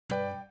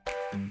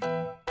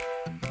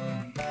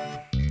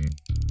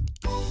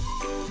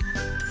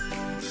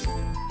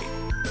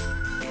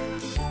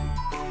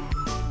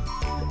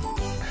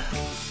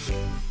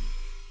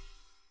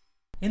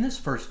In this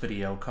first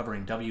video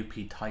covering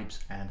WP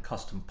types and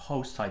custom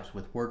post types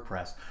with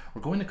WordPress,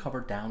 we're going to cover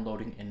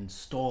downloading and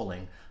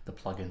installing the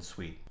plugin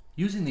suite.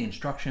 Using the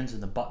instructions in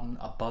the button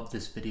above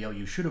this video,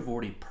 you should have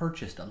already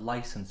purchased a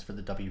license for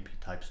the WP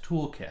types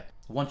toolkit.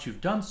 Once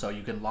you've done so,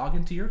 you can log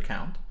into your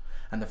account,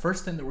 and the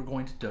first thing that we're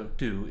going to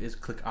do is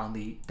click on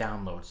the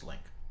downloads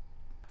link.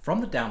 From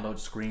the download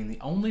screen, the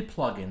only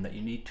plugin that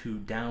you need to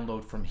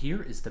download from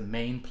here is the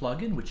main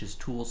plugin, which is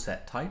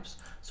Toolset Types.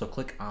 So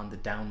click on the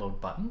download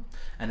button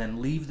and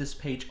then leave this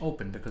page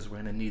open because we're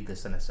going to need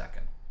this in a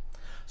second.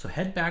 So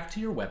head back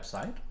to your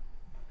website,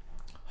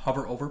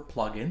 hover over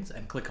plugins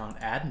and click on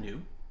add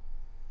new,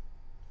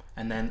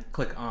 and then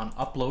click on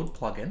upload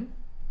plugin.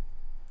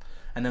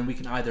 And then we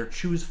can either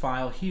choose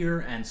file here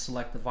and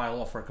select the file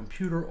off our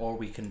computer, or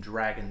we can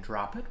drag and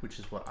drop it, which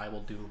is what I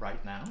will do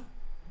right now.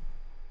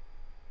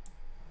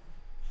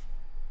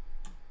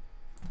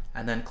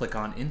 And then click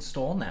on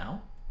install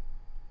now.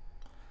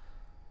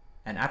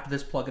 And after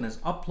this plugin is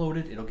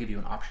uploaded, it'll give you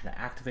an option to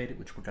activate it,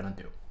 which we're going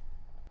to do.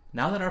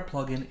 Now that our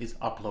plugin is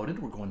uploaded,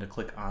 we're going to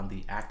click on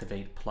the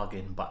activate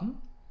plugin button.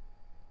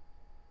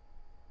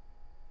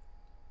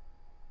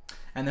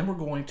 And then we're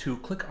going to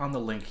click on the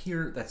link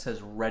here that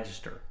says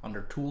register.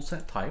 Under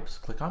Toolset Types,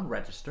 click on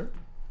register.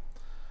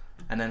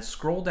 And then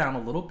scroll down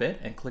a little bit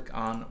and click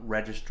on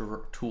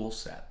register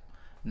toolset.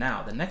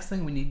 Now, the next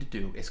thing we need to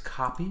do is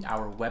copy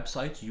our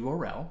website's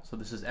URL. So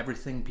this is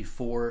everything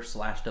before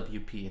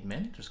 /WP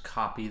admin. Just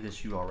copy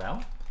this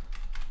URL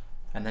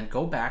and then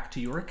go back to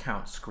your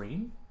account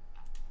screen.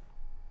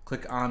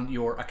 Click on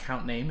your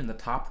account name in the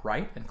top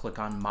right and click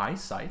on My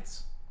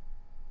Sites.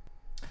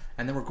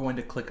 And then we're going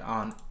to click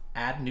on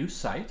Add New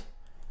Site,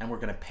 and we're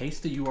going to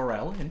paste the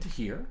URL into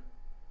here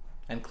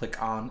and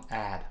click on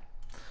Add.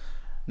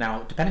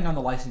 Now, depending on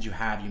the license you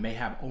have, you may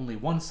have only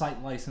one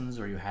site license,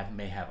 or you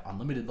may have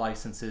unlimited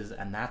licenses,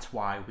 and that's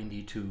why we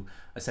need to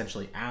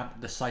essentially add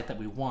the site that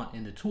we want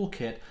in the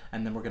toolkit,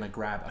 and then we're going to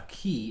grab a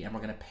key and we're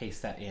going to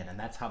paste that in, and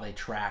that's how they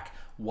track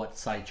what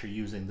sites you're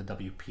using the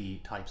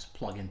WP types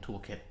plugin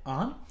toolkit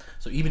on.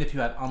 So even if you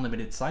have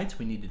unlimited sites,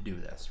 we need to do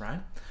this, right?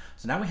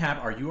 So now we have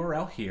our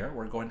URL here.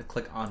 We're going to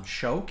click on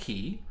Show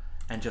Key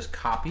and just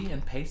copy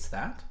and paste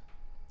that.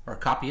 Or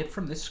copy it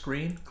from this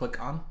screen,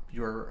 click on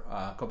your,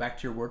 go back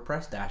to your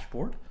WordPress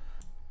dashboard,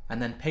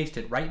 and then paste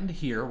it right into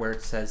here where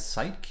it says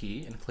Site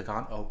Key and click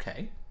on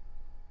OK.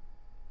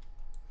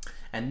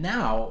 And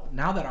now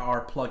that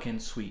our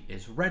plugin suite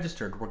is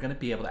registered, we're going to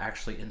be able to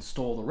actually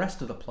install the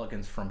rest of the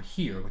plugins from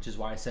here, which is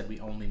why I said we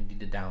only need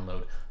to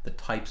download the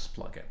Types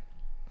plugin.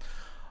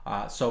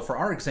 So for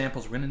our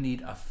examples, we're going to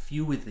need a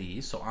few of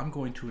these. So I'm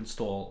going to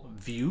install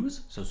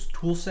Views. So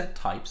Toolset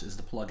Types is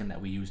the plugin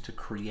that we use to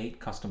create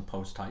custom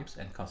post types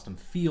and custom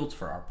fields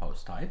for our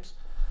post types.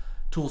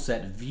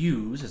 Toolset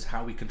Views is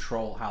how we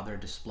control how they're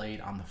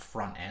displayed on the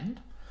front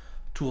end.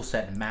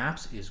 Toolset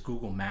Maps is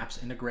Google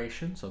Maps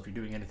integration. So if you're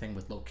doing anything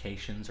with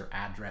locations or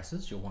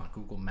addresses, you'll want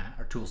Google Maps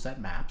or Toolset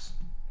Maps.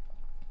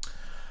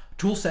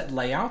 Toolset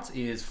Layouts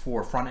is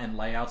for front-end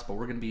layouts, but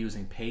we're going to be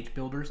using page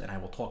builders, and I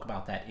will talk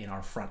about that in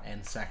our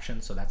front-end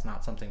section, so that's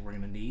not something we're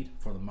going to need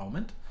for the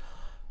moment.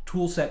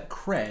 Toolset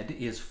Cred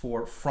is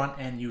for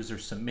front-end user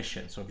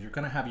submission. So if you're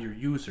going to have your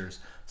users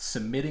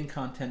submitting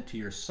content to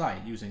your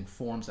site using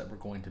forms that we're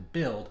going to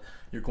build,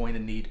 you're going to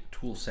need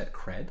Toolset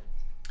Cred.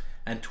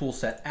 And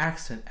Toolset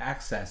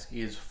Access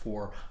is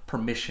for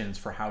permissions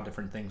for how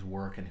different things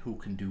work and who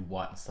can do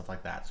what and stuff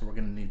like that. So we're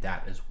going to need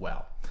that as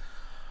well.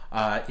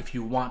 If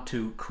you want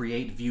to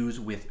create views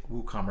with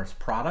WooCommerce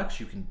products,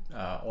 you can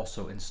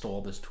also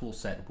install this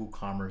Toolset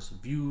WooCommerce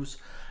Views,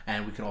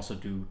 and we can also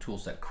do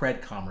Toolset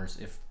Cred Commerce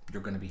if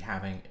you're going to be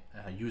having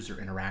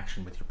user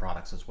interaction with your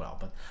products as well.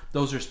 But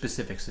those are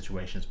specific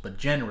situations. But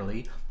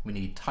generally, we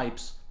need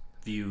Types,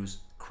 Views,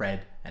 Cred,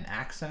 and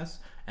Access,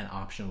 and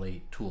optionally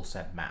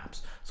Toolset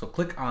Maps. So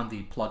click on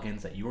the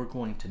plugins that you're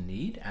going to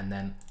need, and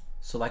then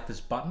select this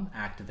button,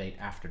 Activate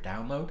After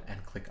Download,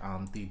 and click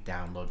on the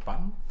Download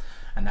button.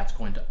 And that's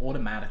going to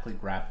automatically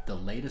grab the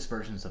latest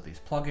versions of these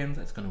plugins.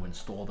 It's going to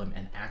install them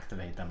and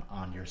activate them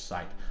on your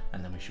site.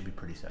 And then we should be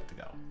pretty set to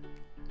go.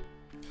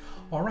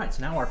 All right,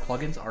 so now our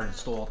plugins are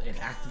installed and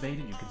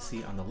activated. You can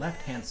see on the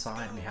left-hand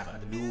side, we have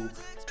a new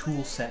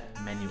Toolset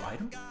menu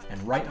item.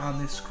 And right on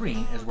this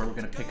screen is where we're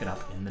going to pick it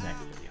up in the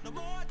next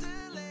video.